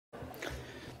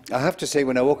I have to say,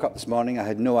 when I woke up this morning, I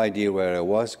had no idea where I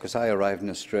was, because I arrived in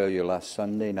Australia last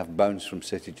Sunday and I've bounced from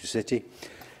city to city.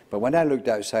 But when I looked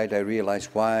outside, I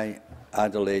realised why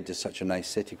Adelaide is such a nice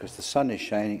city, because the sun is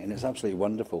shining and it's absolutely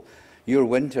wonderful. Your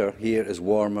winter here is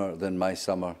warmer than my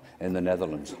summer in the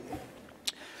Netherlands.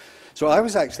 So I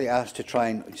was actually asked to try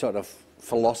and sort of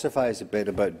philosophise a bit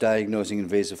about diagnosing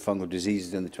invasive fungal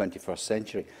diseases in the 21st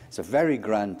century. It's a very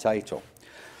grand title.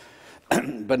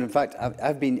 But in fact,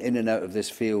 I've been in and out of this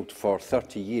field for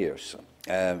 30 years,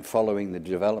 following the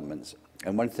developments.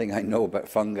 And one thing I know about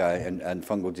fungi and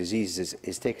fungal diseases is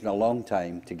it's taken a long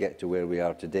time to get to where we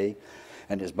are today,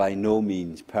 and it's by no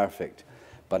means perfect.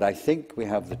 But I think we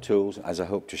have the tools, as I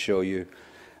hope to show you,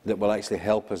 that will actually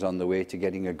help us on the way to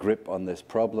getting a grip on this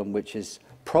problem, which is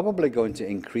probably going to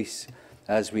increase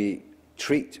as we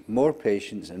treat more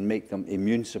patients and make them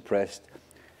immune suppressed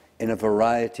in a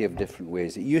variety of different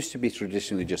ways. It used to be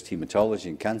traditionally just haematology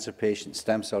and cancer patients,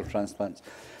 stem cell transplants.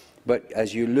 But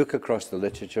as you look across the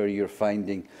literature, you're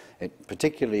finding,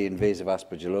 particularly invasive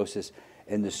aspergillosis,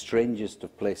 in the strangest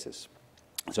of places.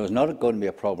 So it's not going to be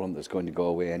a problem that's going to go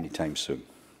away anytime soon.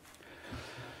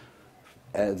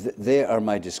 There are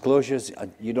my disclosures.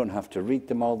 You don't have to read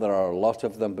them all. There are a lot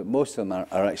of them, but most of them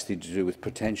are actually to do with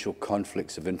potential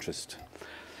conflicts of interest.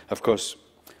 Of course,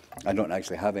 I don't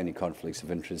actually have any conflicts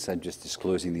of interest. I'm just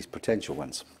disclosing these potential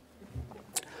ones.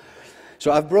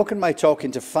 So I've broken my talk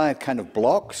into 5 kind of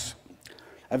blocks.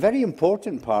 A very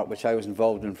important part, which I was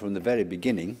involved in from the very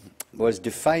beginning, was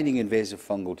defining invasive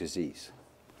fungal disease.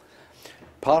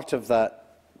 Part of that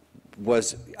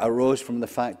arose from the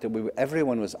fact that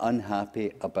everyone was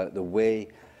unhappy about the way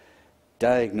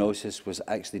diagnosis was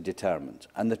actually determined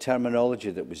and the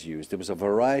terminology that was used. There was a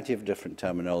variety of different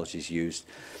terminologies used,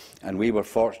 and we were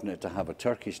fortunate to have a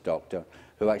Turkish doctor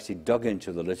who actually dug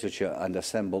into the literature and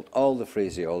assembled all the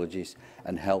phraseologies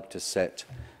and helped to set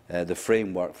the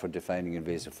framework for defining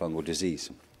invasive fungal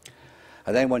disease.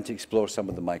 I then want to explore some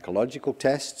of the mycological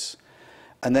tests.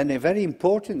 And then a very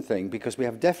important thing, because we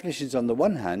have definitions on the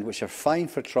one hand, which are fine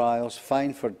for trials,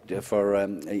 fine for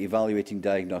evaluating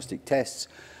diagnostic tests,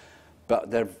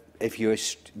 but if you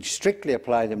strictly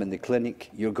apply them in the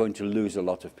clinic, you're going to lose a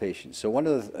lot of patients. So one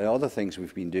of the other things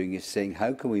we've been doing is saying,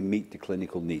 how can we meet the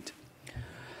clinical need?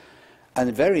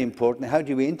 And very important, how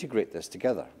do we integrate this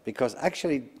together? Because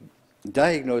actually,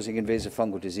 diagnosing invasive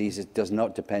fungal diseases does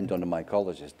not depend on a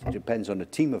mycologist. It depends on a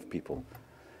team of people.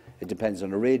 It depends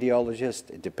on a radiologist,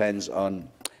 it depends on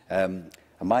a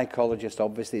mycologist,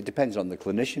 obviously. It depends on the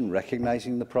clinician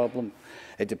recognising the problem.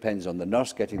 It depends on the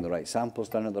nurse getting the right samples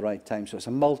done at the right time. So it's a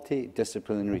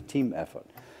multidisciplinary team effort.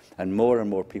 And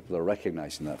more people are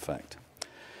recognising that fact.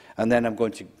 And then I'm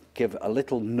going to give a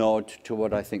little nod to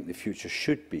what I think the future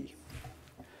should be.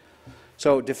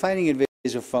 So defining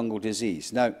invasive fungal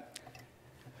disease. Now,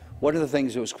 one of the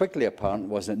things that was quickly apparent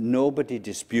was that nobody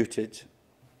disputed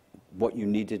what you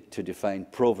needed to define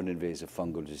proven invasive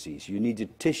fungal disease. You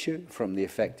needed tissue from the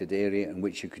affected area in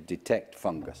which you could detect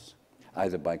fungus,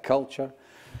 either by culture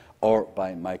or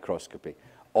by microscopy.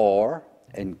 Or,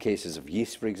 in cases of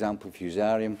yeast, for example,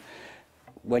 fusarium,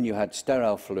 when you had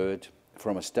sterile fluid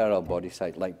from a sterile body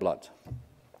site like blood.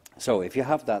 So if you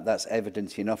have that, that's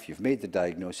evidence enough. You've made the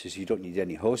diagnosis. You don't need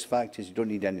any host factors. You don't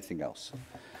need anything else.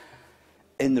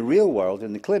 In the real world,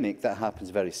 in the clinic, that happens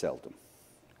very seldom.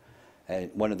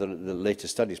 One of the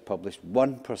latest studies published,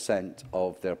 1%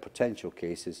 of their potential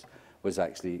cases was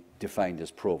actually defined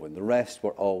as proven. The rest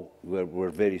were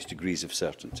various degrees of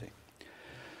certainty.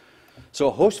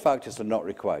 So host factors are not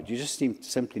required. You just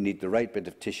simply need the right bit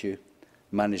of tissue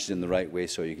managed in the right way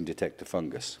so you can detect the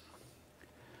fungus.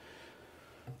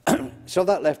 So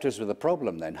that left us with a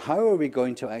problem then. How are we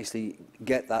going to actually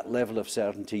get that level of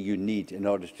certainty you need in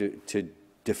order to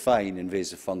define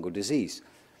invasive fungal disease?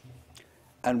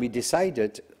 And we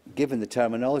decided, given the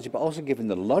terminology, but also given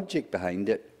the logic behind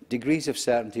it, degrees of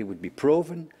certainty would be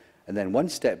proven, and then one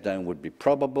step down would be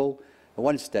probable, and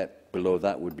one step below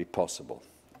that would be possible.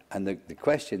 And the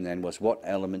question then was, what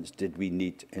elements did we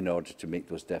need in order to make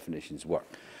those definitions work?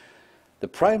 The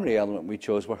primary element we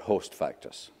chose were host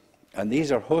factors. And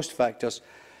these are host factors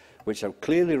which are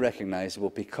clearly recognizable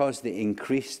because they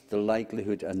increase the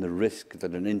likelihood and the risk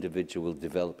that an individual will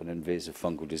develop an invasive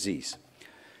fungal disease.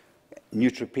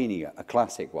 Neutropenia, a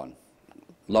classic one.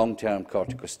 Long-term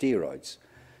corticosteroids.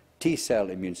 T-cell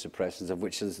immune suppressants, of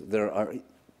which there are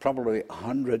probably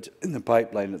 100 in the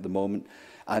pipeline at the moment,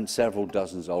 and several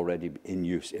dozens already in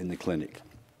use in the clinic.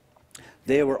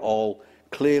 They were all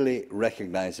clearly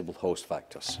recognizable host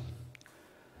factors.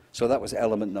 So that was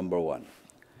element number 1.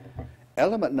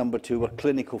 Element number 2 were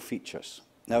clinical features.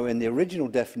 Now, in the original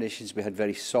definitions, we had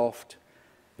very soft,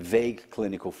 vague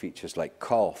clinical features like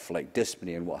cough, like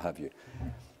dyspnea and what have you.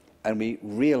 And we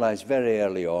realized very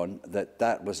early on that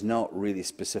that was not really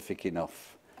specific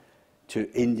enough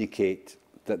to indicate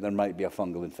that there might be a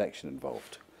fungal infection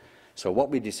involved. So what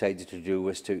we decided to do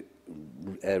was to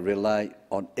rely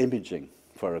on imaging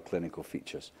for our clinical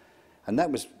features. And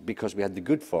that was because we had the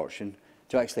good fortune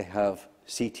to actually have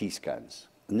CT scans.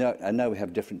 And now we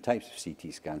have different types of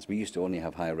CT scans. We used to only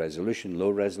have high resolution,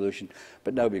 low resolution,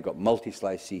 but now we've got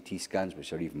multi-slice CT scans,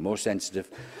 which are even more sensitive.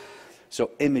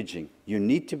 So imaging, you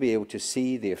need to be able to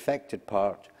see the affected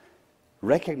part,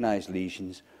 recognize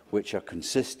lesions which are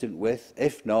consistent with,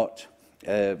 if not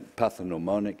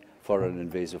pathognomonic, for an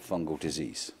invasive fungal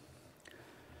disease.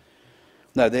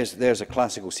 Now, there's a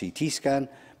classical CT scan,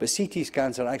 but CT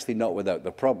scans are actually not without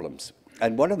their problems.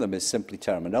 And one of them is simply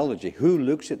terminology. Who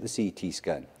looks at the CT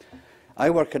scan? I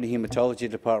work in a hematology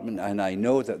department, and I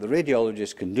know that the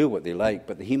radiologist can do what they like,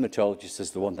 but the hematologist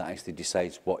is the one that actually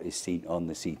decides what is seen on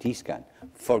the CT scan,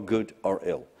 for good or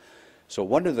ill. So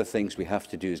one of the things we have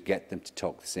to do is get them to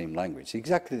talk the same language,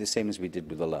 exactly the same as we did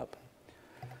with the lab.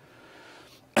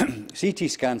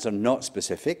 CT scans are not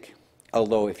specific,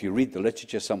 although if you read the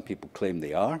literature, some people claim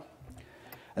they are.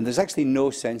 And there's actually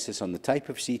no census on the type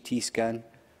of CT scan,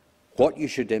 what you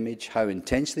should image, how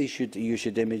intensely you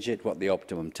should image it, what the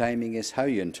optimum timing is, how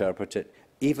you interpret it,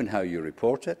 even how you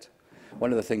report it.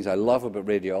 One of the things I love about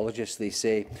radiologists, they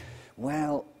say,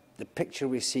 well, the picture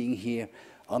we're seeing here,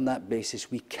 on that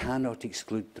basis, we cannot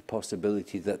exclude the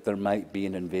possibility that there might be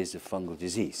an invasive fungal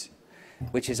disease,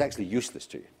 which is actually useless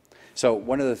to you. So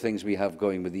one of the things we have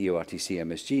going with the EORTC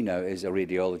MSG now is a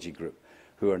radiology group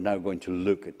who are now going to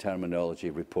look at terminology,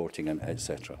 reporting, and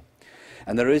etc.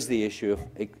 And there is the issue of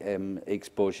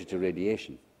exposure to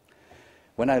radiation.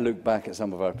 When I look back at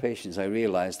some of our patients, I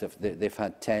realized that they've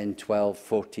had 10, 12,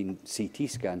 14 CT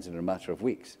scans in a matter of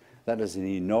weeks. That is an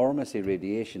enormous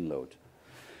irradiation load.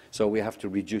 So we have to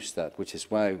reduce that, which is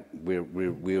why we're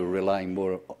relying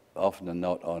more often than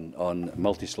not on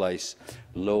multi-slice,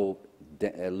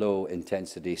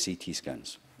 low-intensity CT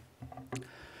scans.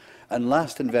 And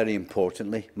last and very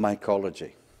importantly,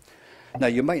 mycology. Now,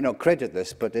 you might not credit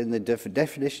this, but in the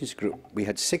definitions group, we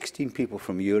had 16 people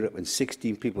from Europe and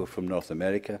 16 people from North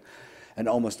America, and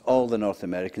almost all the North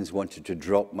Americans wanted to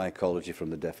drop mycology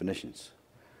from the definitions.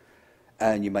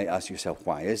 And you might ask yourself,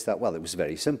 why is that? Well, it was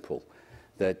very simple.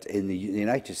 That in the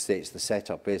United States, the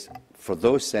setup is, for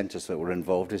those centres that were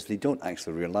involved, is they don't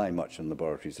actually rely much on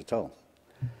laboratories at all,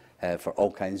 for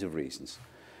all kinds of reasons.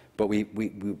 But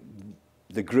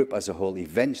the group as a whole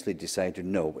eventually decided,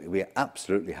 no, we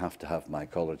absolutely have to have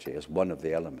mycology as one of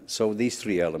the elements. So these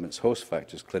three elements, host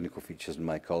factors, clinical features, and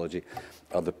mycology,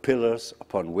 are the pillars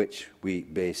upon which we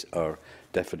base our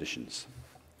definitions.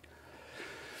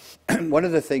 One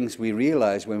of the things we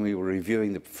realized when we were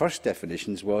reviewing the first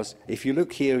definitions was, if you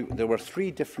look here, there were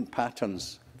three different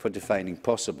patterns for defining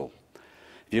possible.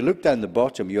 If you look down the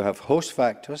bottom, you have host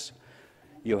factors,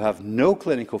 you have no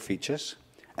clinical features,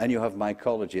 and you have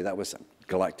mycology. That was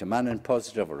galactomannan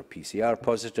positive or a PCR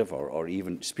positive or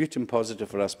even sputum positive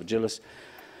for Aspergillus.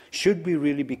 Should we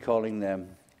really be calling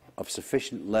them of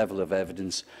sufficient level of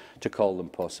evidence to call them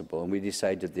possible? And we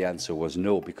decided the answer was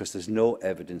no, because there's no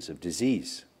evidence of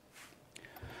disease.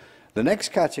 The next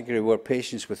category were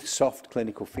patients with soft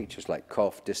clinical features like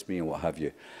cough, dyspnea, and what have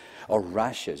you, or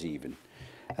rashes even,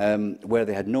 where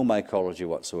they had no mycology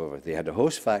whatsoever. They had a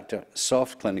host factor,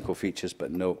 soft clinical features, but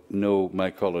no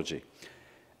mycology.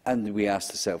 And we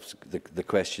asked ourselves the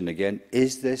question again,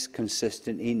 is this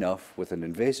consistent enough with an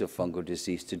invasive fungal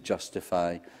disease to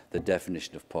justify the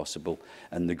definition of possible?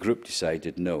 And the group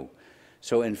decided no.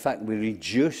 So in fact, we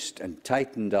reduced and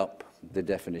tightened up the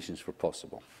definitions for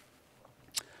possible.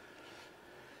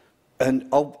 And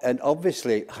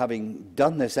obviously, having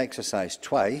done this exercise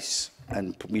twice,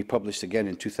 and we published again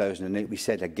in 2008, we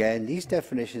said again, these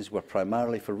definitions were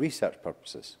primarily for research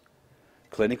purposes.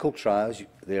 Clinical trials,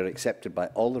 they're accepted by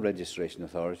all the registration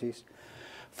authorities.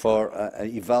 For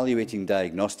evaluating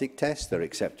diagnostic tests, they're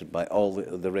accepted by all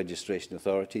the registration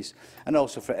authorities. And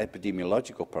also for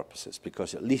epidemiological purposes,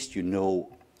 because at least you know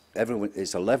everyone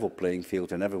is a level playing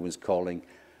field and everyone's calling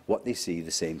what they see the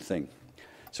same thing.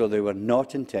 So they were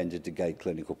not intended to guide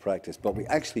clinical practice, but we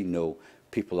actually know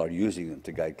people are using them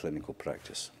to guide clinical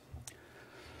practice.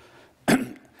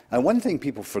 And one thing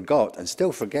people forgot, and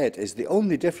still forget, is the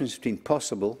only difference between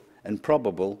possible and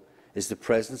probable is the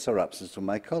presence or absence of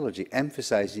mycology,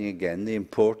 emphasizing again the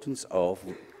importance of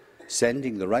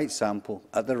sending the right sample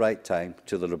at the right time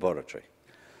to the laboratory.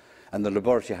 And the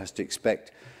laboratory has to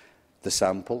expect the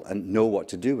sample and know what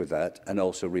to do with that, and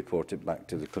also report it back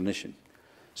to the clinician.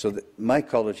 So the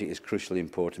mycology is crucially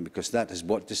important because that is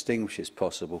what distinguishes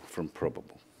possible from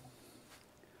probable.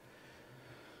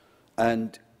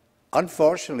 And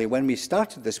unfortunately, when we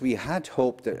started this, we had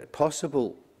hoped that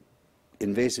possible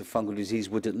invasive fungal disease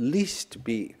would at least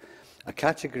be a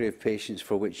category of patients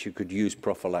for which you could use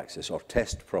prophylaxis or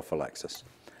test prophylaxis.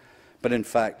 But in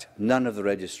fact, none of the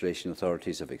registration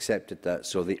authorities have accepted that,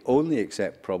 so they only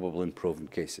accept probable and proven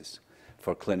cases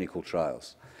for clinical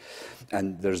trials.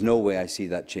 And there's no way I see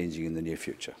that changing in the near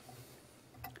future.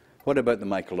 What about the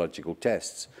mycological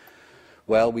tests?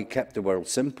 Well, we kept the world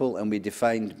simple and we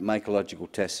defined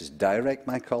mycological tests as direct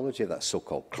mycology, that's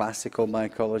so-called classical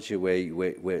mycology,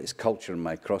 where it's culture and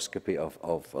microscopy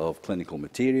of clinical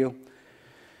material.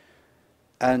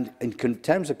 And in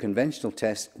terms of conventional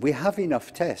tests, we have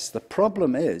enough tests. The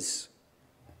problem is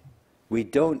we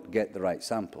don't get the right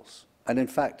samples. And in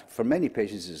fact, for many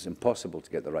patients, it's impossible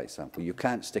to get the right sample. You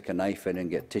can't stick a knife in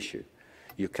and get tissue.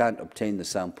 You can't obtain the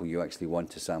sample you actually want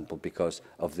to sample because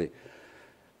of the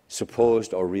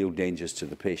supposed or real dangers to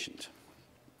the patient.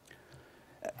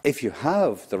 If you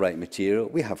have the right material,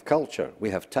 we have culture, we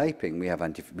have typing,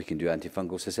 we can do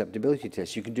antifungal susceptibility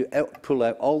tests. You can pull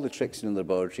out all the tricks in the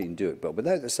laboratory and do it, but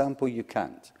without the sample, you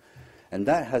can't. And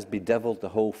that has bedeviled the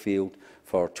whole field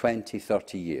for 20,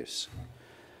 30 years.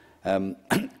 And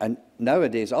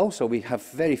nowadays, also, we have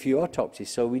very few autopsies,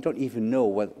 so we don't even know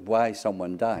why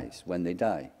someone dies when they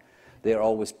die. They are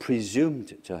always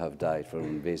presumed to have died from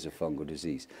invasive fungal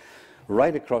disease.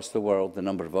 Right across the world, the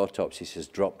number of autopsies has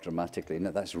dropped dramatically. Now,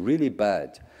 that's really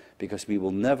bad because we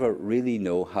will never really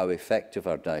know how effective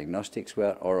our diagnostics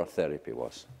were or our therapy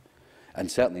was. And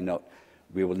certainly not,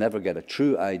 we will never get a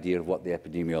true idea of what the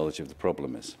epidemiology of the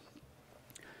problem is.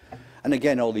 And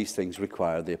again, all these things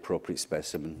require the appropriate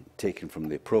specimen taken from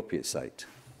the appropriate site.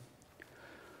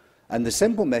 And the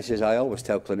simple message I always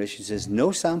tell clinicians is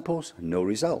no samples, no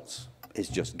results. It's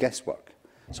just guesswork.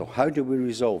 So how do we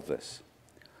resolve this?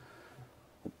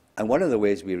 And one of the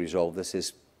ways we resolve this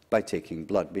is by taking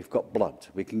blood. We've got blood.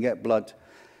 We can get blood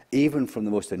even from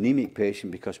the most anemic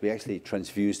patient because we actually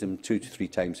transfuse them 2 to 3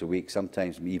 times a week,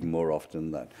 sometimes even more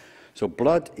often than that. So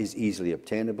blood is easily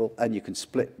obtainable, and you can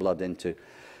split blood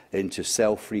into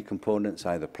cell-free components,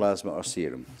 either plasma or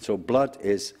serum. So blood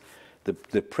is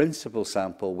the principal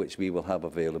sample which we will have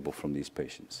available from these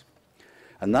patients.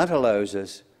 And that allows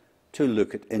us to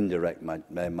look at indirect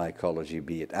mycology,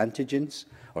 be it antigens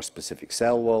or specific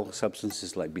cell wall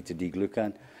substances like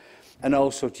beta-D-glucan, and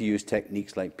also to use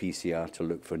techniques like PCR to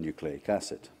look for nucleic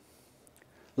acid.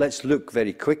 Let's look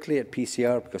very quickly at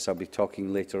PCR, because I'll be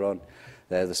talking later on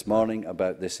this morning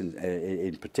about this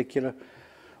in particular.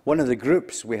 One of the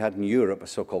groups we had in Europe, a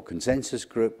so-called consensus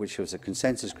group, which was a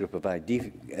consensus group of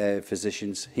ID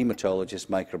physicians, hematologists,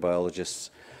 microbiologists,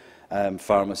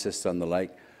 pharmacists and the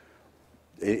like,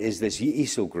 is this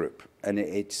ESO group, and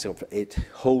it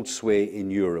holds sway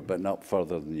in Europe, but not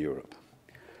further than Europe.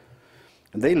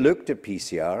 And they looked at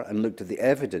PCR and looked at the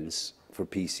evidence for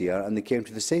PCR, and they came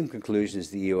to the same conclusion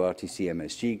as the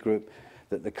EORTC-MSG group,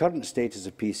 that the current status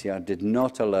of PCR did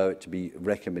not allow it to be a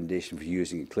recommendation for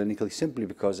using it clinically, simply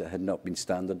because it had not been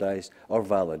standardized or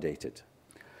validated.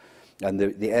 And the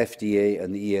FDA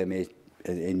and the EMA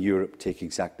in Europe take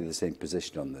exactly the same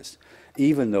position on this,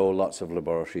 even though lots of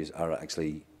laboratories are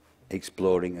actually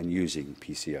exploring and using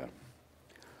PCR.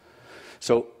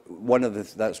 So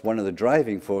that's one of the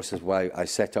driving forces why I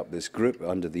set up this group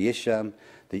under the ISHAM,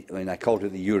 and I called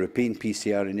it the European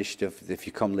PCR Initiative. If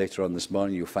you come later on this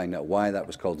morning, you'll find out why that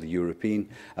was called the European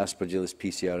Aspergillus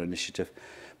PCR Initiative.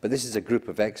 But this is a group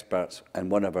of experts, and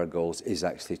one of our goals is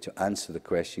actually to answer the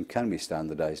question, can we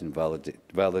standardize and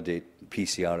validate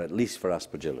PCR, at least for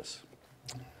Aspergillus?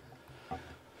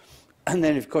 And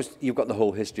then, of course, you've got the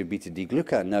whole history of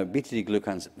beta-D-glucan. Now,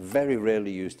 beta-D-glucan is very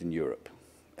rarely used in Europe.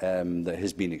 That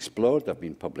has been explored. There have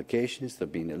been publications. There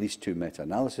have been at least 2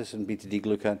 meta-analyses on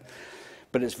beta-D-glucan,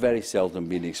 but it's very seldom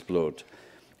been explored.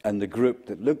 And the group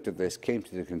that looked at this came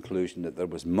to the conclusion that there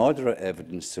was moderate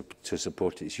evidence to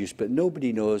support its use, but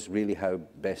nobody knows really how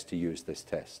best to use this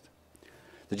test.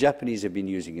 The Japanese have been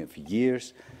using it for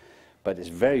years, but it's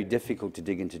very difficult to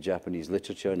dig into Japanese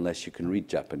literature unless you can read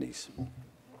Japanese.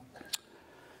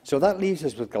 So that leaves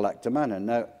us with galactomannan.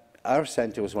 Now, our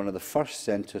centre was one of the first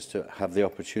centres to have the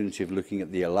opportunity of looking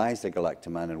at the ELISA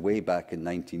galactomannan way back in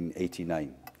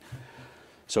 1989.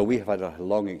 So we have had a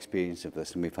long experience of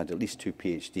this, and we've had at least 2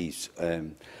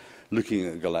 PhDs looking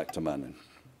at galactomannan.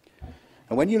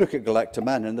 And when you look at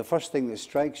galactomannan, the first thing that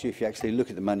strikes you if you actually look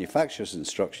at the manufacturer's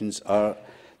instructions are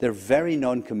they're very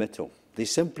non-committal. They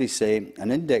simply say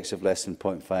an index of less than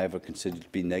 0.5 are considered to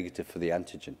be negative for the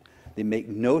antigen. They make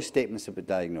no statements about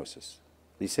diagnosis.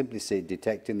 They simply say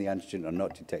detecting the antigen or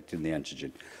not detecting the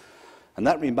antigen. And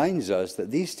that reminds us that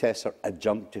these tests are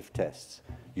adjunctive tests.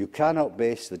 You cannot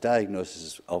base the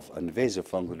diagnosis of invasive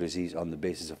fungal disease on the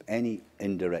basis of any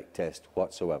indirect test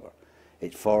whatsoever.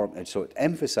 And so it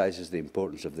emphasizes the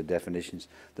importance of the definitions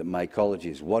that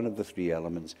mycology is one of the three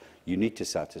elements you need to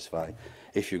satisfy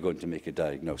if you're going to make a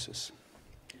diagnosis.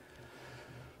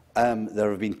 There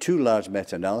have been two large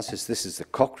meta-analyses. This is the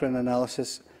Cochrane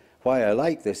analysis. Why I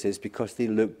like this is because they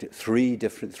looked at three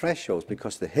different thresholds,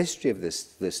 because the history of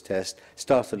this test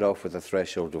started off with a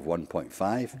threshold of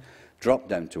 1.5, dropped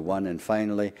down to 1, and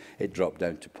finally it dropped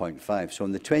down to 0.5. So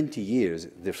in the 20 years,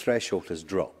 the threshold has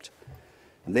dropped.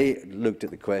 They looked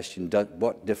at the question,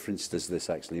 what difference does this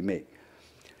actually make?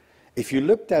 If you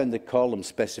look down the column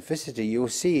specificity, you'll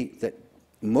see that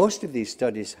most of these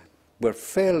studies were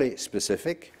fairly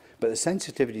specific, but the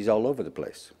sensitivity is all over the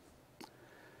place.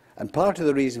 And part of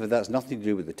the reason for that has nothing to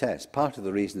do with the test. Part of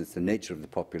the reason is the nature of the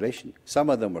population. Some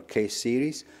of them were case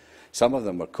series, some of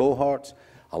them were cohorts,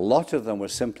 a lot of them were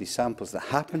simply samples that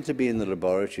happened to be in the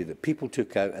laboratory that people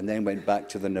took out and then went back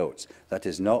to the notes. That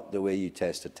is not the way you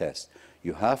test a test.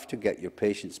 You have to get your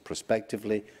patients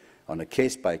prospectively on a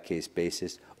case-by-case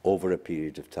basis over a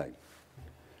period of time.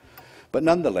 But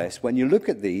nonetheless, when you look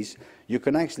at these, you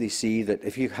can actually see that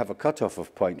if you have a cutoff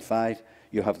of 0.5,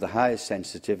 you have the highest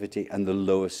sensitivity and the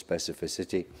lowest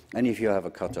specificity. And if you have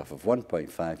a cutoff of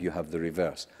 1.5, you have the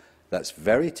reverse. That's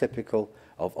very typical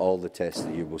of all the tests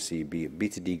that you will see, be it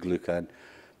beta-D-glucan,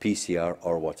 PCR,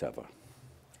 or whatever.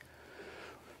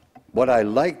 What I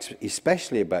liked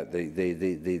especially about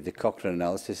the Cochrane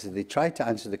analysis is they tried to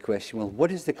answer the question, well, what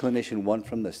does the clinician want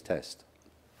from this test?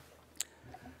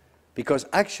 Because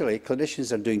actually,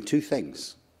 clinicians are doing two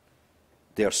things.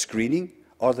 They are screening,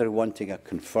 or they're wanting a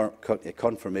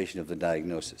confirmation of the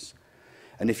diagnosis.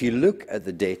 And if you look at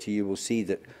the data, you will see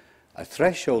that a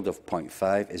threshold of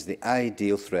 0.5 is the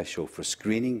ideal threshold for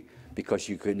screening, because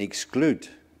you can exclude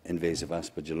invasive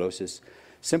aspergillosis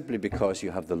simply because you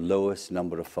have the lowest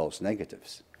number of false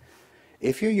negatives.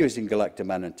 If you're using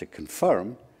galactomannan to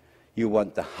confirm, you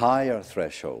want the higher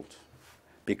threshold,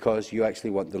 because you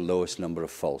actually want the lowest number of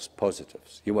false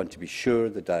positives. You want to be sure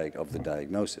of the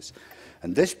diagnosis.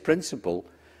 And this principle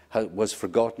was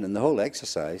forgotten in the whole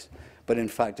exercise, but in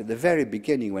fact, at the very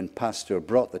beginning, when Pasteur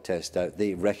brought the test out,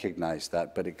 they recognized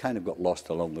that, but it kind of got lost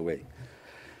along the way.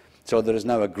 So there is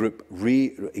now a group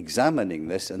re-examining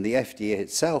this, and the FDA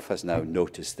itself has now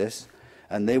noticed this,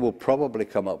 and they will probably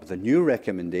come up with a new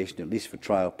recommendation, at least for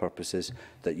trial purposes,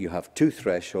 that you have two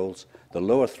thresholds, the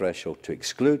lower threshold to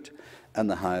exclude and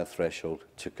the higher threshold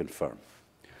to confirm.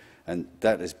 And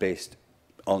that is based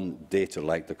on data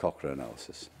like the Cochrane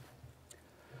analysis.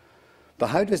 But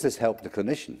how does this help the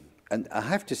clinician? And I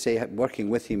have to say, working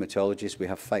with haematologists, we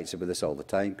have fights about this all the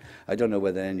time. I don't know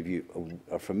whether any of you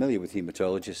are familiar with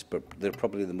haematologists, but they're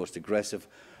probably the most aggressive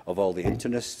of all the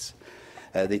internists.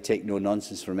 They take no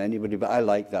nonsense from anybody, but I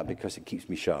like that because it keeps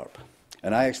me sharp.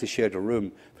 And I actually shared a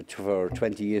room for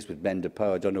 20 years with Ben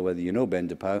DePau. I don't know whether you know Ben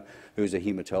DePau, who's a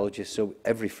haematologist. So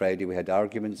every Friday we had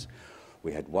arguments,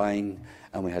 we had wine,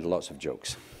 and we had lots of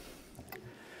jokes.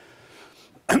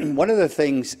 One of the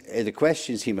things, the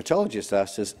questions haematologists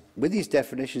asked us, with these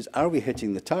definitions, are we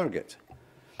hitting the target?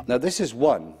 Now, this is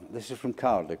one. This is from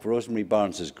Cardiff, Rosemary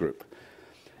Barnes's group.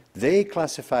 They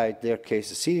classified their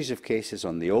case, a series of cases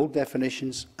on the old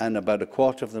definitions, and about a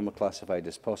quarter of them were classified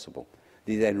as possible.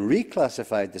 They then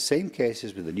reclassified the same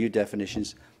cases with the new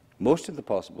definitions. Most of the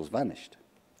possibles vanished.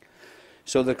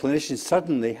 So the clinicians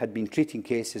suddenly had been treating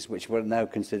cases which were now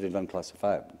considered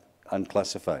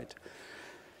unclassified.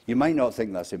 You might not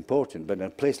think that's important, but in a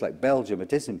place like Belgium,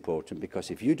 it is important, because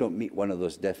if you don't meet one of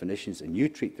those definitions and you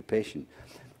treat the patient,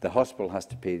 the hospital has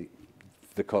to pay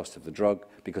the cost of the drug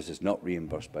because it's not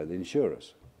reimbursed by the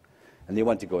insurers. And they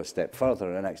want to go a step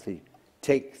further and actually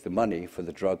take the money for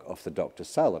the drug off the doctor's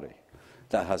salary.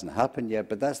 That hasn't happened yet,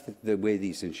 but that's the way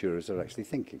these insurers are actually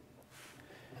thinking.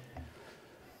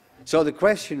 So the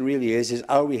question really is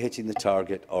are we hitting the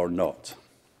target or not?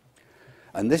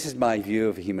 And this is my view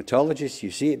of a haematologist.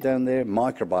 You see it down there.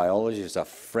 Microbiologists are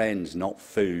friends, not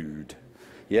food.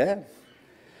 Yeah?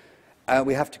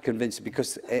 We have to convince them,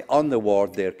 because on the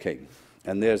ward, they're king.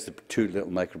 And there's the two little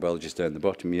microbiologists down the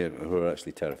bottom here who are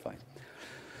actually terrifying.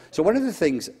 So one of the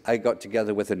things I got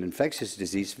together with an infectious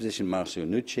disease physician, Marcio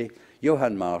Nucci,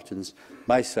 Johan Martens,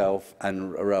 myself,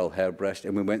 and Raoul Herbrecht,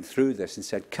 and we went through this and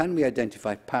said, can we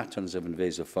identify patterns of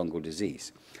invasive fungal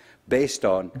disease based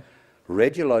on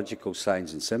radiological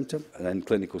signs and symptoms and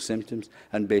clinical symptoms,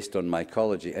 and based on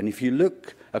mycology? And if you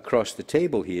look across the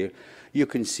table here, you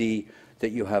can see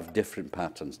that you have different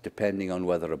patterns depending on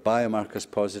whether a biomarker is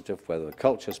positive, whether the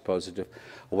culture is positive,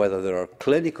 or whether there are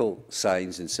clinical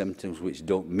signs and symptoms which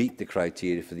don't meet the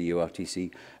criteria for the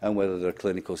URTC, and whether there are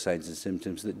clinical signs and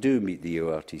symptoms that do meet the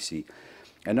URTC.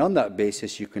 And on that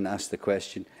basis, you can ask the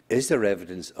question, is there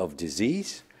evidence of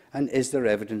disease and is there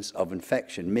evidence of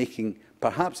infection, making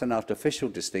perhaps an artificial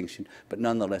distinction, but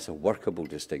nonetheless a workable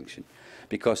distinction.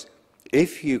 Because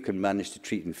if you can manage to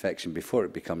treat infection before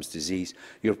it becomes disease,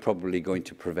 you're probably going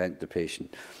to prevent the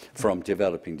patient from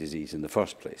developing disease in the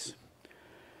first place.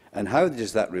 And how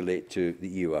does that relate to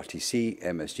the URTC,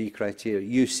 MSG criteria?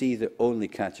 You see that only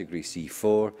category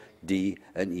C4, D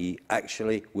and E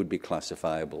actually would be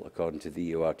classifiable according to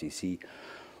the URTC,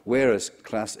 whereas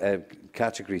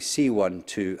category C1,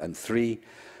 2 and 3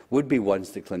 would be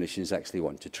ones that clinicians actually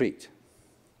want to treat.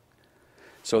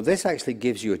 So this actually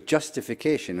gives you a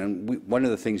justification, and one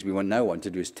of the things we now want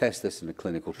to do is test this on a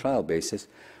clinical trial basis,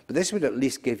 but this would at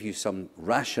least give you some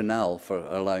rationale for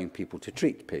allowing people to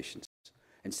treat patients,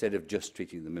 instead of just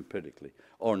treating them empirically,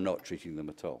 or not treating them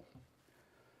at all.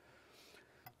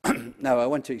 Now, I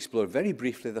want to explore very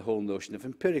briefly the whole notion of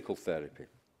empirical therapy.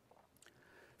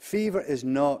 Fever is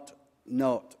not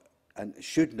and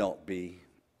should not be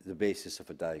the basis of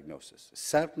a diagnosis,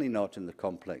 certainly not in the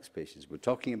complex patients we're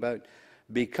talking about,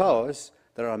 because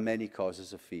there are many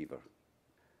causes of fever.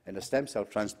 In a stem cell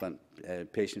transplant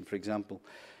patient, for example,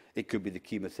 it could be the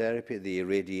chemotherapy, the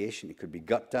irradiation, it could be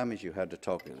gut damage. You heard a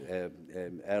talk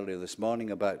earlier this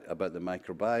morning about the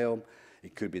microbiome.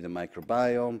 It could be the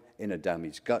microbiome in a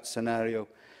damaged gut scenario.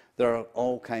 There are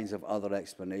all kinds of other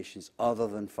explanations other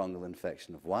than fungal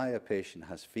infection of why a patient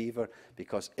has fever,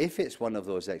 because if it's one of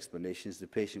those explanations, the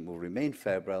patient will remain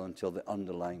febrile until the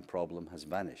underlying problem has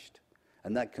vanished.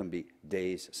 And that can be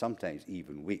days, sometimes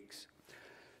even weeks.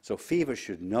 So fever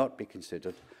should not be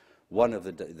considered one of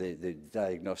the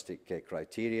diagnostic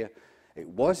criteria. It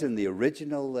was in the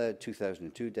original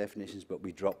 2002 definitions, but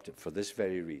we dropped it for this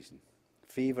very reason.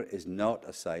 Fever is not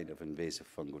a sign of invasive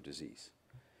fungal disease.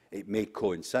 It may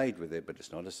coincide with it, but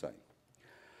it's not a sign.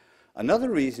 Another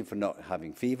reason for not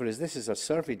having fever is this is a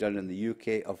survey done in the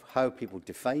UK of how people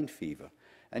define fever.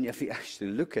 And if you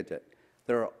actually look at it,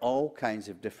 there are all kinds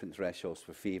of different thresholds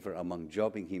for fever among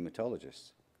jobbing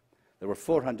haematologists. There were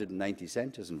 490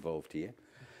 centres involved here.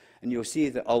 And you'll see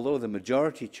that although the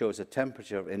majority chose a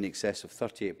temperature in excess of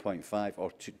 38.5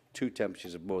 or two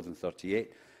temperatures of more than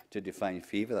 38 to define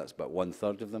fever, that's about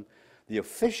 1/3 of them, the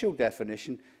official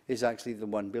definition is actually the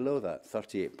one below that,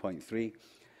 38.3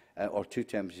 or two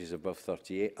temperatures above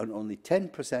 38, and only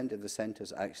 10% of the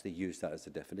centres actually use that as the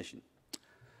definition.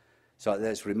 So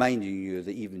that's reminding you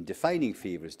that even defining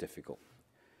fever is difficult.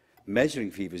 Measuring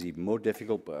fever is even more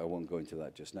difficult, but I won't go into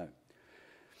that just now.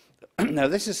 Now,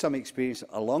 this is some experience.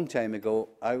 A long time ago,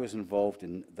 I was involved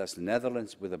in, that's the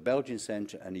Netherlands, with a Belgian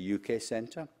centre and a UK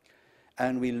centre,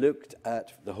 and we looked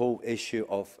at the whole issue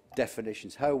of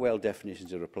definitions, how well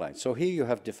definitions are applied. So here you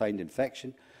have defined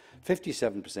infection,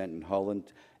 57% in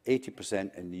Holland,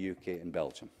 80% in the UK and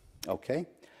Belgium. Okay?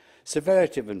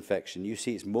 Severity of infection, you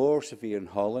see it's more severe in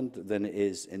Holland than it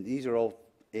is, and these are all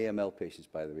AML patients,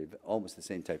 by the way, but almost the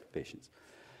same type of patients,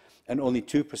 and only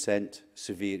 2%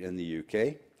 severe in the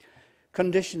UK.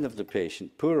 Condition of the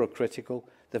patient, poor or critical.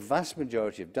 The vast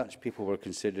majority of Dutch people were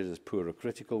considered as poor or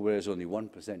critical, whereas only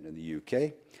 1% in the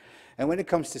UK. And when it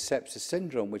comes to sepsis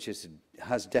syndrome, which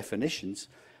has definitions,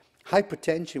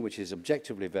 hypertension, which is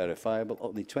objectively verifiable,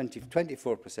 only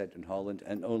 24% in Holland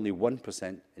and only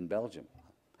 1% in Belgium.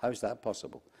 How's that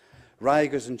possible?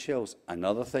 Rigors and chills,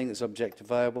 another thing that's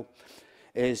objectifiable,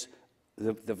 is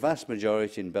the vast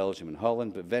majority in Belgium and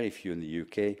Holland, but very few in the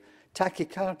UK.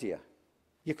 Tachycardia,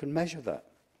 you can measure that.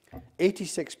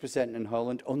 86% in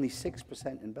Holland, only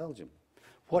 6% in Belgium.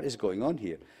 What is going on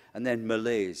here? And then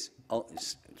malaise,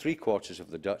 3/4 of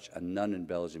the Dutch and none in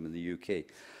Belgium and the UK.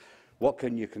 What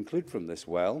can you conclude from this?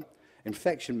 Well,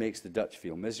 infection makes the Dutch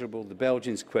feel miserable, the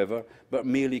Belgians quiver, but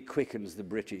merely quickens the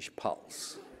British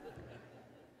pulse.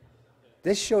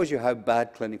 This shows you how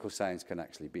bad clinical science can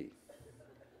actually be.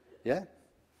 Yeah?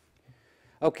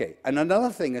 Okay, and another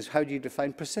thing is, how do you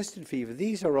define persistent fever?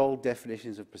 These are all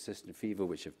definitions of persistent fever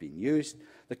which have been used.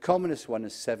 The commonest one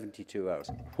is 72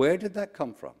 hours. Where did that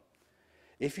come from?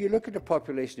 If you look at a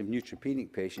population of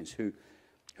neutropenic patients who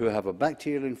have a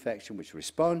bacterial infection which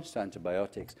responds to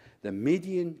antibiotics, the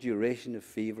median duration of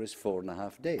fever is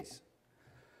 4.5 days.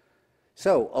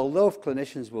 So, although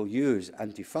clinicians will use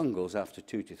antifungals after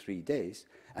 2 to 3 days,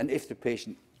 and if the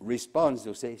patient responds,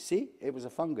 they'll say, see, it was a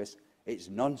fungus, it's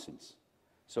nonsense.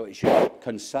 So it should be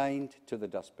consigned to the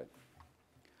dustbin.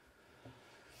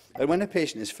 And when a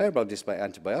patient is febrile despite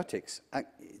antibiotics,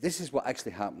 this is what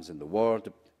actually happens in the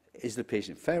ward. Is the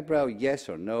patient febrile? Yes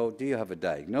or no? Do you have a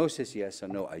diagnosis? Yes or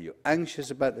no? Are you anxious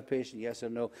about the patient? Yes or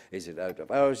no? Is it out of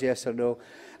hours? Yes or no?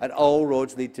 And all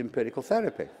roads lead to empirical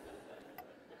therapy.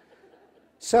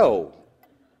 So,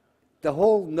 the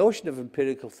whole notion of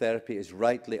empirical therapy is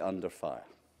rightly under fire.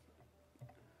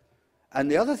 And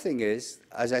the other thing is,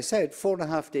 as I said,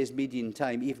 4.5 days median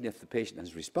time, even if the patient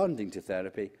is responding to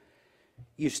therapy,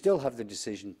 you still have the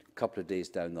decision a couple of days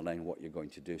down the line what you're going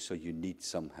to do, so you need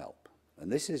some help.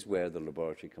 And this is where the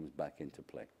laboratory comes back into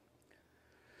play.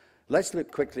 Let's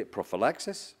look quickly at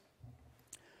prophylaxis.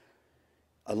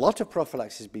 A lot of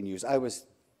prophylaxis has been used. I was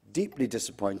deeply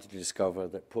disappointed to discover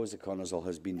that posaconazole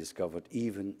has been discovered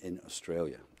even in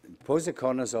Australia.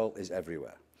 Posaconazole is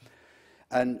everywhere.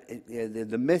 And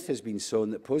the myth has been sown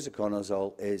that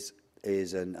posaconazole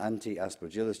is an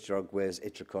anti-aspergillus drug, whereas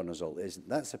itraconazole isn't.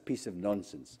 That's a piece of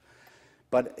nonsense.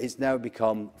 But it's now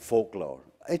become folklore.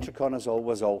 Itraconazole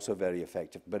was also very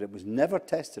effective, but it was never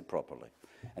tested properly,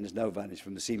 and has now vanished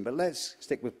from the scene. But let's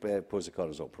stick with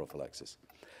posaconazole prophylaxis.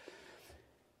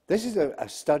 This is a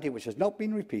study which has not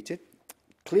been repeated,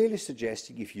 clearly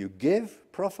suggesting if you give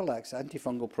prophylaxis,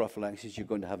 antifungal prophylaxis, you're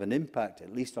going to have an impact,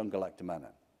 at least on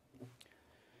galactomannan.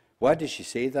 Why does she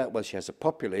say that? Well, she has a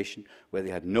population where they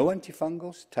had no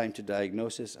antifungals, time to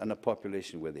diagnosis, and a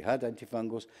population where they had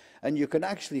antifungals, and you can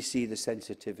actually see the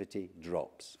sensitivity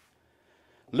drops.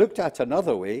 Looked at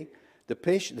another way, the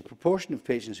proportion of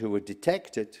patients who were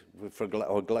detected,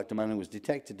 or galactomannan was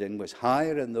detected in, was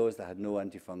higher in those that had no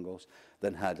antifungals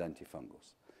than had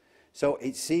antifungals. So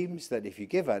it seems that if you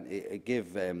give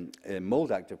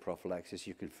mold-active prophylaxis,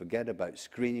 you can forget about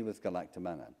screening with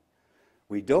galactomannan.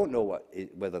 We don't know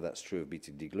whether that's true of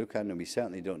beta-glucan, and we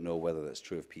certainly don't know whether that's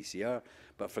true of PCR.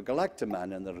 But for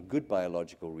galactomannan, there are good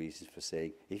biological reasons for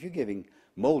saying, if you're giving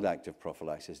mold-active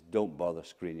prophylaxis, don't bother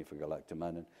screening for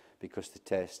galactomannan, because the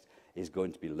test is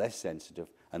going to be less sensitive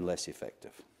and less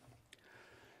effective.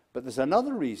 But there's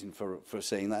another reason for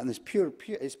saying that, and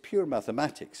it's pure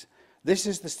mathematics. This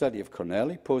is the study of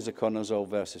Cornelli, posaconazole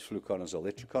versus fluconazole,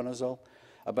 itraconazole,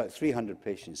 about 300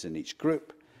 patients in each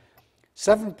group.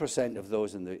 7% of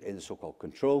those in the so-called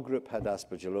control group had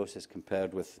aspergillosis,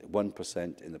 compared with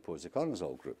 1% in the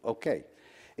posaconazole group. Okay,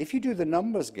 if you do the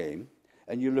numbers game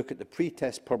and you look at the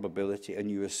pre-test probability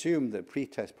and you assume that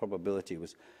pre-test probability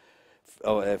was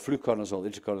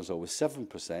fluconazole, itraconazole was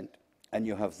 7%, and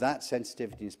you have that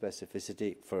sensitivity and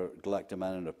specificity for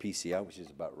galactomannan or PCR, which is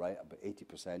about right, about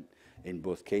 80% in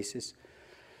both cases,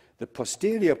 the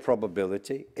posterior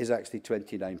probability is actually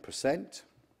 29%.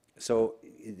 So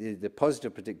the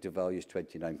positive predictive value is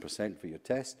 29% for your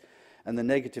test, and the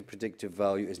negative predictive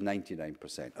value is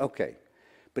 99%. Okay,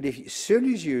 but as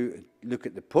soon as you look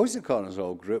at the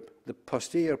posaconazole group, the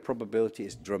posterior probability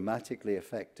is dramatically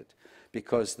affected,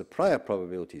 because the prior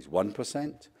probability is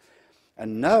 1%,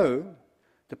 and now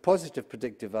the positive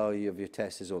predictive value of your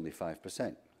test is only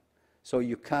 5%. So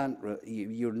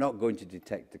you're not going to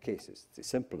detect the cases. It's as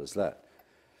simple as that,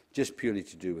 just purely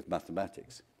to do with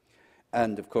mathematics.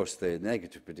 And, of course, the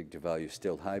negative predictive value is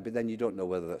still high, but then you don't know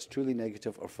whether that's truly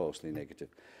negative or falsely negative.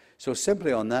 So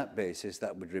simply on that basis,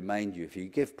 that would remind you, if you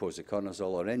give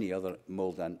posaconazole or any other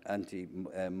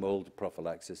anti-mold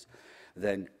prophylaxis,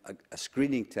 then a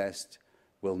screening test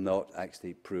will not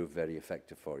actually prove very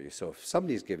effective for you. So if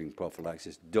somebody is giving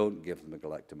prophylaxis, don't give them a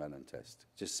galactomannan test.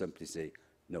 Just simply say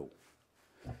no,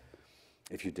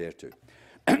 if you dare to.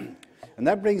 And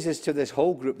that brings us to this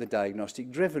whole group, the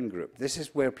diagnostic-driven group. This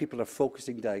is where people are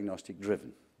focusing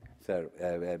diagnostic-driven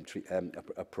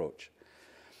approach.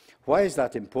 Why is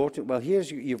that important? Well,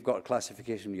 you've got a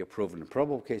classification of your proven and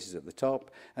probable cases at the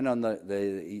top, and on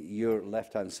your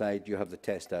left-hand side, you have the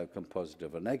test outcome,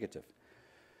 positive or negative.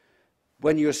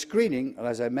 When you're screening,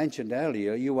 as I mentioned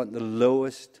earlier, you want the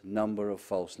lowest number of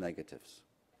false negatives.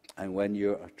 And when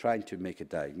you're trying to make a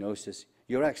diagnosis,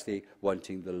 you're actually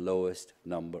wanting the lowest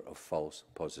number of false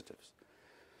positives.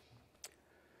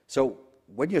 So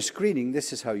when you're screening,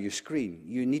 this is how you screen.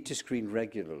 You need to screen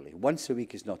regularly. Once a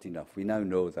week is not enough. We now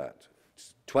know that.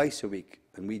 Twice a week,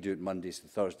 and we do it Mondays to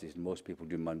Thursdays, and most people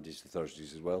do Mondays to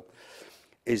Thursdays as well,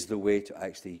 is the way to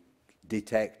actually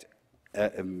detect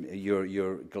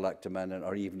your galactomannan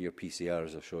or even your PCR,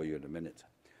 as I'll show you in a minute.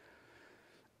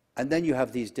 And then you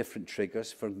have these different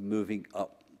triggers for moving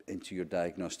up into your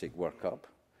diagnostic workup.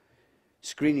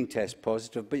 Screening test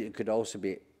positive, but it could also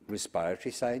be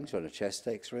respiratory signs on a chest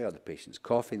x-ray, or the patient's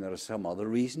coughing, or some other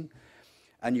reason.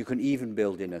 And you can even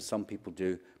build in, as some people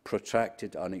do,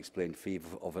 protracted unexplained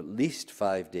fever of at least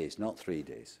 5 days, not 3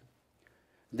 days.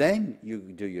 Then you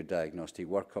do your diagnostic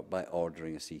workup by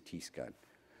ordering a CT scan.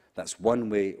 That's one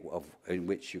way in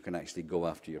which you can actually go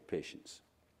after your patients.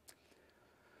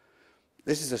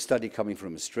 This is a study coming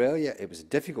from Australia. It was a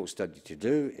difficult study to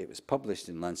do. It was published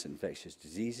in Lancet Infectious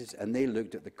Diseases, and they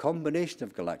looked at the combination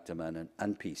of galactomannan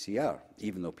and PCR,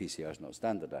 even though PCR is not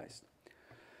standardized.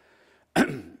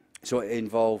 So it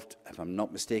involved, if I'm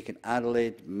not mistaken,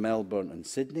 Adelaide, Melbourne, and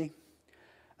Sydney.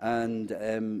 And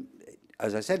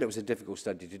as I said, it was a difficult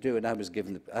study to do, and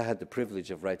I had the privilege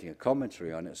of writing a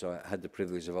commentary on it, so I had the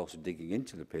privilege of also digging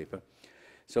into the paper.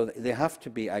 So they have to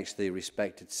be actually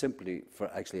respected simply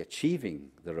for actually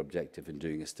achieving their objective in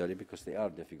doing a study, because they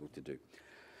are difficult to do.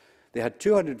 They had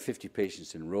 250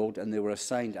 patients enrolled, and they were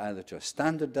assigned either to a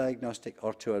standard diagnostic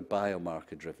or to a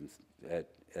biomarker-driven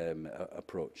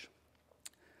approach.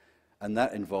 And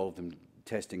that involved them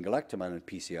testing galactomannan and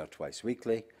PCR twice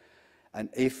weekly. And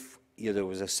if there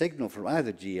was a signal from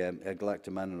either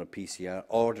galactomannan or PCR,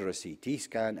 order a CT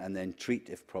scan and then treat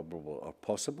if probable or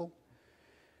possible.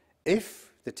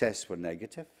 If the tests were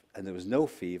negative and there was no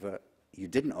fever, you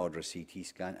didn't order a CT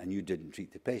scan and you didn't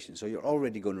treat the patient. So you're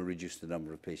already going to reduce the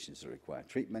number of patients that require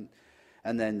treatment.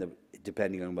 And then,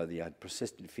 depending on whether you had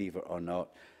persistent fever or not,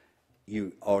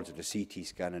 you ordered a CT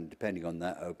scan, and depending on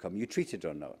that outcome, you treated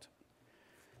or not.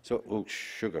 So,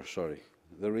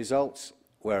 the results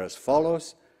were as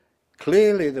follows.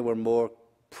 Clearly, there were more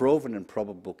proven and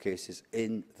probable cases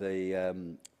in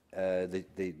the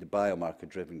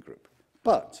biomarker-driven group.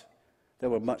 But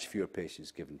there were much fewer patients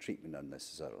given treatment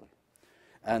unnecessarily.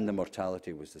 And the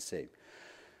mortality was the same.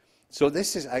 So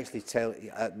this is actually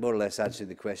more or less answering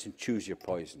the question, choose your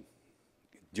poison.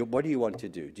 What do you want to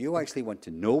do? Do you actually want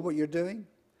to know what you're doing?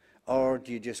 Or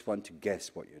do you just want to guess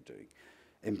what you're doing?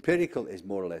 Empirical is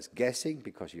more or less guessing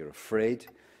because you're afraid,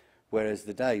 whereas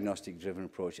the diagnostic-driven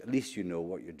approach, at least you know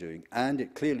what you're doing, and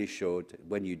it clearly showed that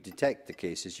when you detect the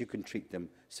cases, you can treat them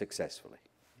successfully.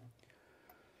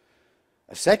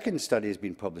 A second study has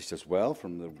been published as well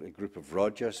from the group of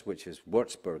Rogers, which is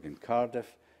Würzburg and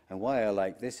Cardiff, and why I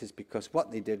like this is because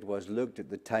what they did was looked at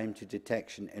the time to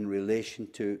detection in relation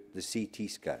to the CT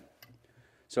scan.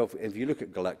 So if you look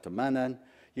at galactomannan,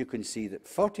 you can see that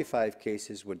 45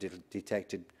 cases were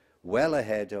detected well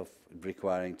ahead of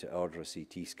requiring to order a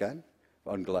CT scan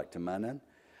on galactomannan,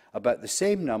 about the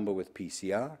same number with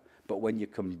PCR, but when you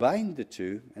combined the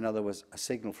two, in other words, a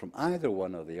signal from either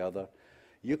one or the other,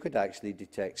 you could actually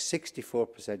detect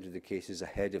 64% of the cases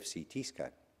ahead of CT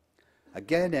scan.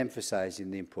 Again,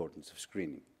 emphasizing the importance of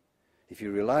screening. If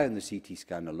you rely on the CT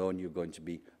scan alone, you're going to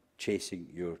be chasing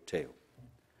your tail.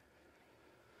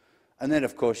 And then,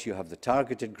 of course, you have the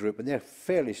targeted group, and they're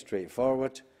fairly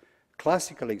straightforward.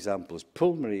 Classical example is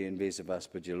pulmonary invasive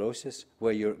aspergillosis,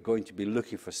 where you're going to be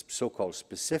looking for so-called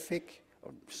specific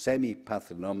or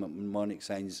semi-pathognomonic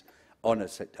signs on a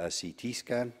CT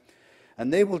scan,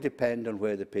 and they will depend on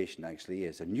where the patient actually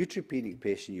is. A neutropenic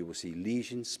patient, you will see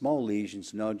lesions, small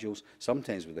lesions, nodules,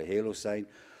 sometimes with a halo sign,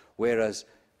 whereas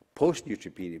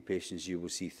post-neutropenic patients, you will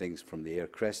see things from the air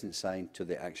crescent sign to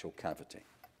the actual cavity.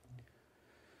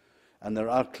 And there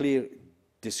are clear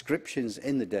descriptions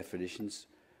in the definitions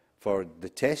for the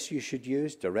tests you should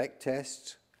use, direct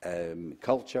tests,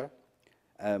 culture,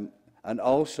 and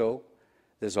also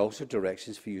there's also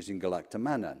directions for using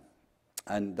galactomannan,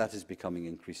 and that is becoming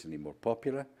increasingly more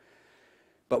popular.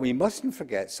 But we mustn't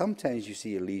forget, sometimes you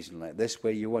see a lesion like this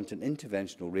where you want an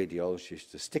interventional radiologist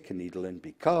to stick a needle in,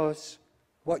 because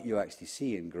what you actually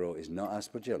see and grow is not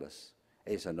aspergillus.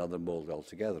 It's another mold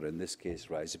altogether, in this case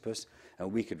rhizopus,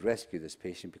 and we could rescue this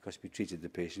patient because we treated the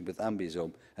patient with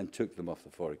ambisome and took them off the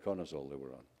foriconazole they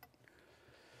were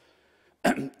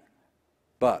on.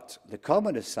 But the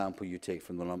commonest sample you take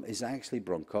from the lung is actually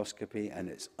bronchoscopy, and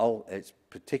it's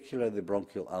particularly the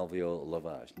bronchial alveolar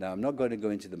lavage. Now, I'm not going to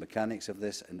go into the mechanics of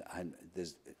this, and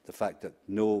there's the fact that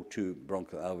no two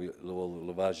bronchial alveolar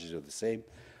lavages are the same,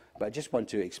 but I just want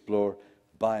to explore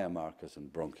biomarkers in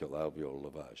bronchial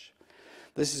alveolar lavage.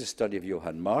 This is a study of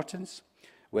Johann Martens,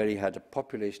 where he had a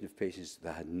population of patients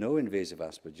that had no invasive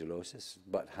aspergillosis,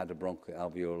 but had a bronchial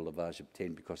alveolar lavage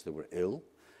obtained because they were ill.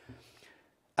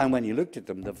 And when you looked at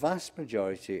them, the vast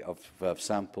majority of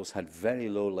samples had very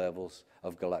low levels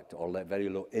of or very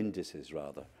low indices,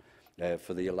 rather,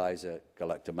 for the ELISA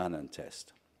galactomannan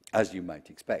test, as you might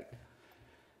expect.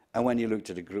 And when you looked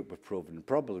at a group of proven and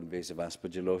probable invasive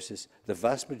aspergillosis, the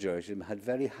vast majority of them had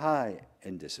very high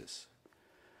indices.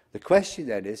 The question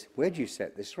then is, where do you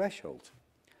set this threshold?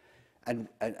 And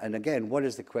again, what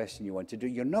is the question you want to do?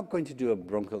 You're not going to do a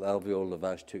bronchial alveolar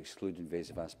lavage to exclude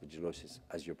invasive aspergillosis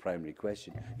as your primary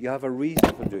question. You have a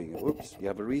reason for doing it. Oops, you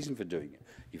have a reason for doing it.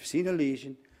 You've seen a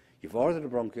lesion, you've ordered a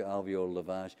bronchial alveolar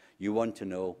lavage, you want to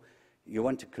know, You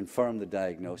want to confirm the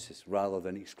diagnosis rather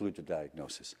than exclude the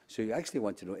diagnosis. So you actually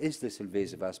want to know, is this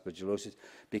invasive aspergillosis?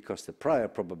 Because the prior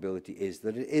probability is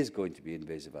that it is going to be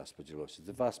invasive aspergillosis.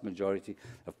 The vast majority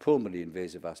of pulmonary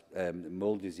invasive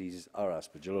mold diseases are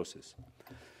aspergillosis.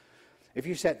 If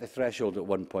you set the threshold at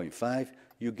 1.5,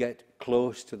 you get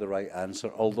close to the right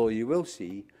answer, although you will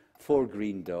see 4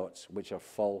 green dots, which are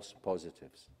false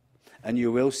positives. And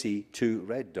you will see 2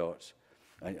 red dots,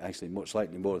 actually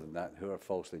slightly more than that, who are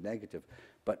falsely negative.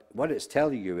 But what it's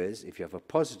telling you is, if you have a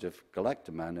positive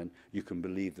galactomannan, you can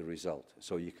believe the result.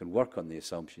 So you can work on the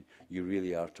assumption you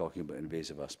really are talking about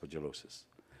invasive aspergillosis.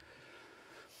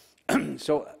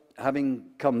 So having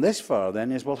come this far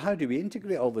then is, well, how do we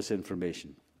integrate all this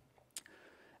information?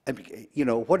 You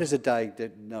know, what does a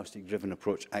diagnostic-driven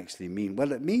approach actually mean?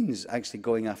 Well, it means actually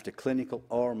going after clinical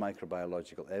or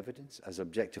microbiological evidence as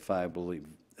objectifiably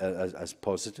as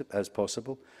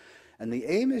possible. And the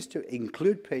aim is to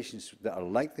include patients that are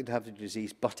likely to have the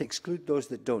disease, but exclude those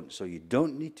that don't. So you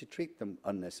don't need to treat them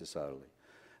unnecessarily.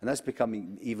 And that's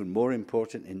becoming even more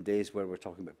important in days where we're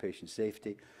talking about patient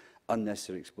safety,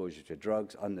 unnecessary exposure to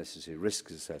drugs, unnecessary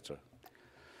risks, etc.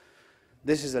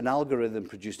 This is an algorithm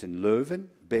produced in Leuven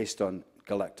based on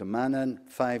galactomannan,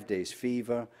 5 days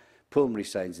fever, pulmonary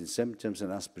signs and symptoms,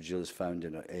 and aspergillus found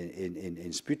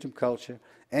in sputum culture,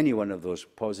 any one of those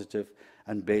positive,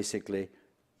 and basically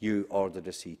you ordered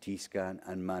a CT scan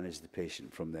and managed the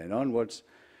patient from then onwards.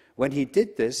 When he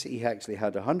did this, he actually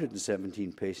had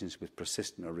 117 patients with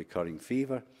persistent or recurring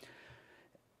fever.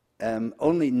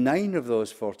 Only 9 of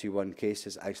those 41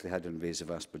 cases actually had invasive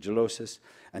aspergillosis,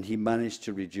 and he managed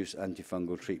to reduce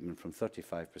antifungal treatment from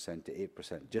 35% to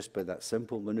 8% just by that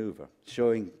simple maneuver,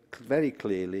 showing very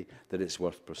clearly that it's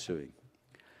worth pursuing.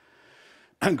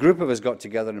 A group of us got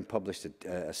together and published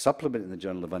a supplement in the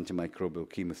Journal of Antimicrobial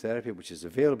Chemotherapy, which is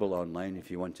available online if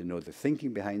you want to know the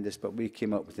thinking behind this, but we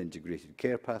came up with integrated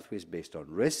care pathways based on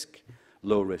risk,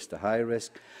 low risk to high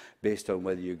risk, based on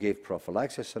whether you gave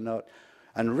prophylaxis or not,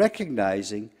 and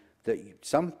recognizing that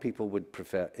some people would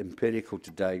prefer empirical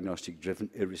to diagnostic-driven,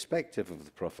 irrespective of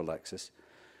the prophylaxis.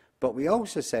 But we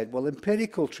also said, well,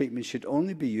 empirical treatment should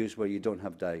only be used where you don't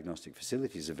have diagnostic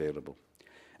facilities available.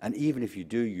 And even if you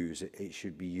do use it, it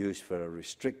should be used for a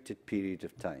restricted period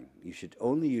of time. You should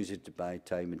only use it to buy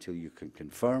time until you can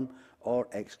confirm or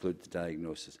exclude the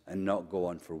diagnosis and not go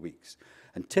on for weeks.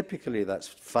 And typically that's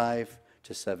 5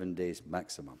 to 7 days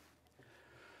maximum.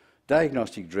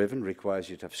 Diagnostic-driven requires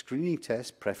you to have screening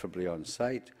tests, preferably on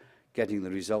site, getting the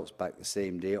results back the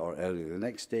same day or early the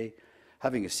next day,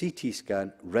 having a CT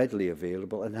scan readily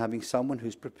available, and having someone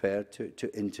who's prepared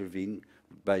to intervene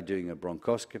by doing a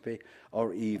bronchoscopy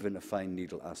or even a fine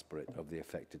needle aspirate of the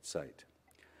affected site.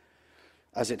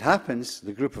 As it happens,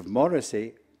 the group of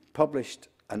Morrissey published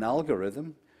an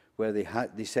algorithm where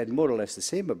they said more or less the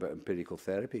same about empirical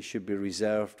therapy. It should be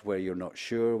reserved where you're not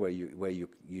sure, where you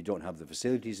don't have the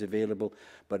facilities available,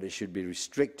 but it should be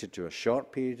restricted to a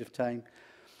short period of time.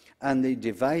 And they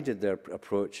divided their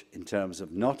approach in terms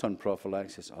of not on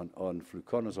prophylaxis, on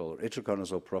fluconazole or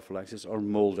itraconazole prophylaxis or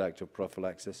mold-active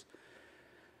prophylaxis.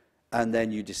 And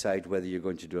then you decide whether you're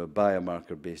going to do a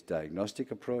biomarker-based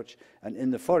diagnostic approach. And in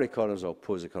the foriconazole,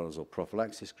 posaconazole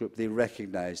prophylaxis group, they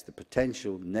recognized the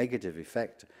potential negative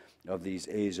effect of these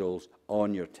azoles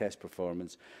on your test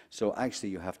performance. So actually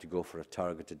you have to go for a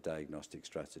targeted diagnostic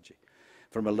strategy.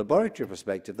 From a laboratory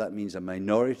perspective, that means a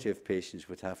minority of patients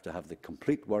would have to have the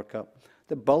complete workup.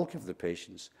 The bulk of the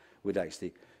patients would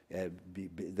actually,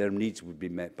 their needs would be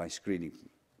met by screening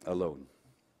alone.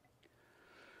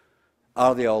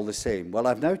 Are they all the same? Well,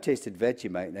 I've now tasted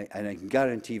Vegemite, and I can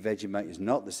guarantee Vegemite is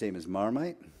not the same as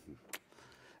Marmite.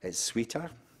 It's sweeter,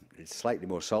 it's slightly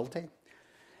more salty.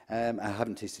 I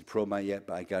haven't tasted Promite yet,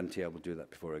 but I guarantee I will do that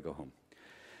before I go home.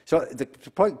 So the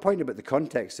point about the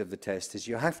context of the test is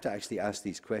you have to actually ask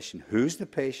these questions. Who's the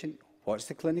patient? What's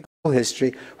the clinical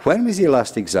history? When was he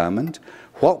last examined?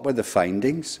 What were the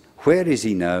findings? Where is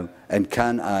he now? And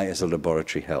can I, as a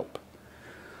laboratory, help?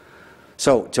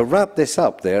 So to wrap this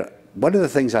up there, one of the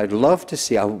things I'd love to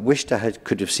see, I wished I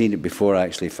could have seen it before I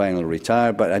actually finally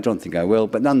retire, but I don't think I will.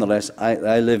 But nonetheless,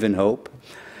 I live in hope.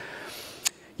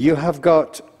 You have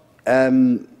got,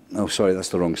 oh sorry, that's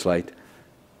the wrong slide.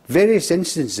 Various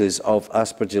instances of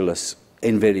aspergillus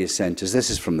in various centres. This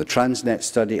is from the Transnet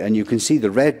study, and you can see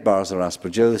the red bars are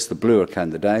aspergillus, the blue are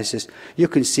candidiasis. You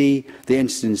can see the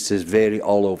instances vary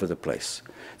all over the place.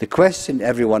 The question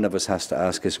every one of us has to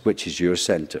ask is, which is your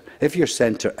centre? If you're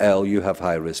centre L, you have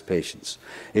high-risk patients.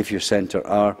 If you're centre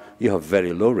R, you have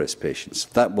very low-risk patients.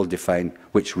 That will define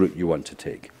which route you want to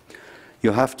take.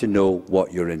 You have to know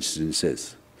what your incidence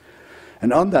is.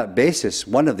 And on that basis,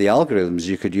 one of the algorithms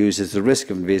you could use is the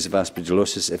risk of invasive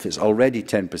aspergillosis. If it's already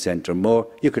 10% or more,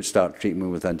 you could start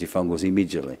treatment with antifungals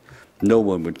immediately. No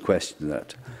one would question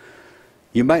that.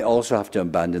 You might also have to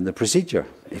abandon the procedure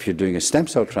if you're doing a stem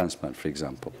cell transplant, for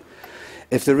example.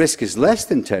 If the risk is less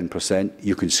than 10%,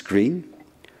 you can screen,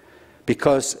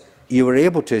 because you were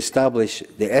able to establish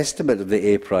the estimate of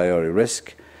the a priori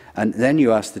risk, and then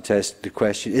you ask the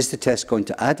question, is the test going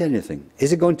to add anything?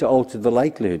 Is it going to alter the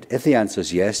likelihood? If the answer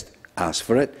is yes, ask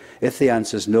for it. If the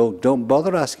answer is no, don't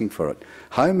bother asking for it.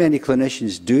 How many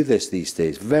clinicians do this these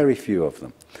days? Very few of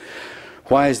them.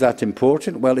 Why is that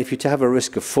important? Well, if you have a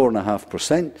risk of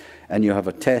 4.5% and you have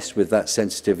a test with that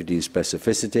sensitivity and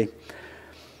specificity,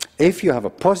 if you have a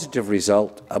positive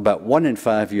result, about 1 in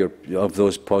 5 of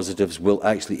those positives will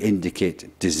actually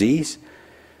indicate disease.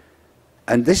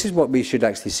 And this is what we should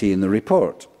actually see in the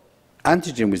report.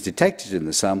 Antigen was detected in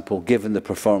the sample. Given the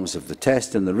performance of the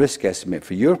test and the risk estimate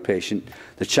for your patient,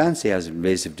 the chance he has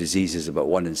invasive disease is about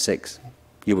 1 in 6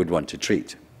 you would want to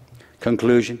treat.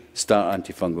 Conclusion, start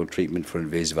antifungal treatment for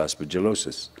invasive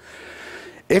aspergillosis.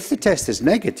 If the test is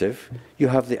negative, you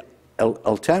have the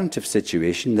alternative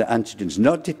situation, the antigen is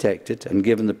not detected, and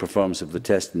given the performance of the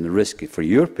test and the risk for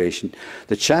your patient,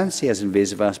 the chance he has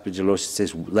invasive aspergillosis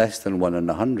is less than 1 in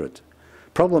 100.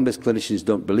 Problem is clinicians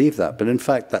don't believe that, but in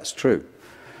fact that's true.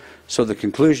 So the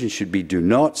conclusion should be, do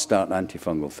not start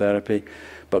antifungal therapy,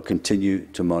 but continue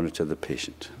to monitor the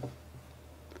patient.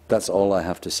 That's all I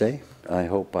have to say. I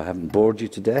hope I haven't bored you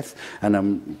to death, and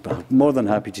I'm more than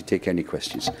happy to take any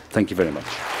questions. Thank you very much.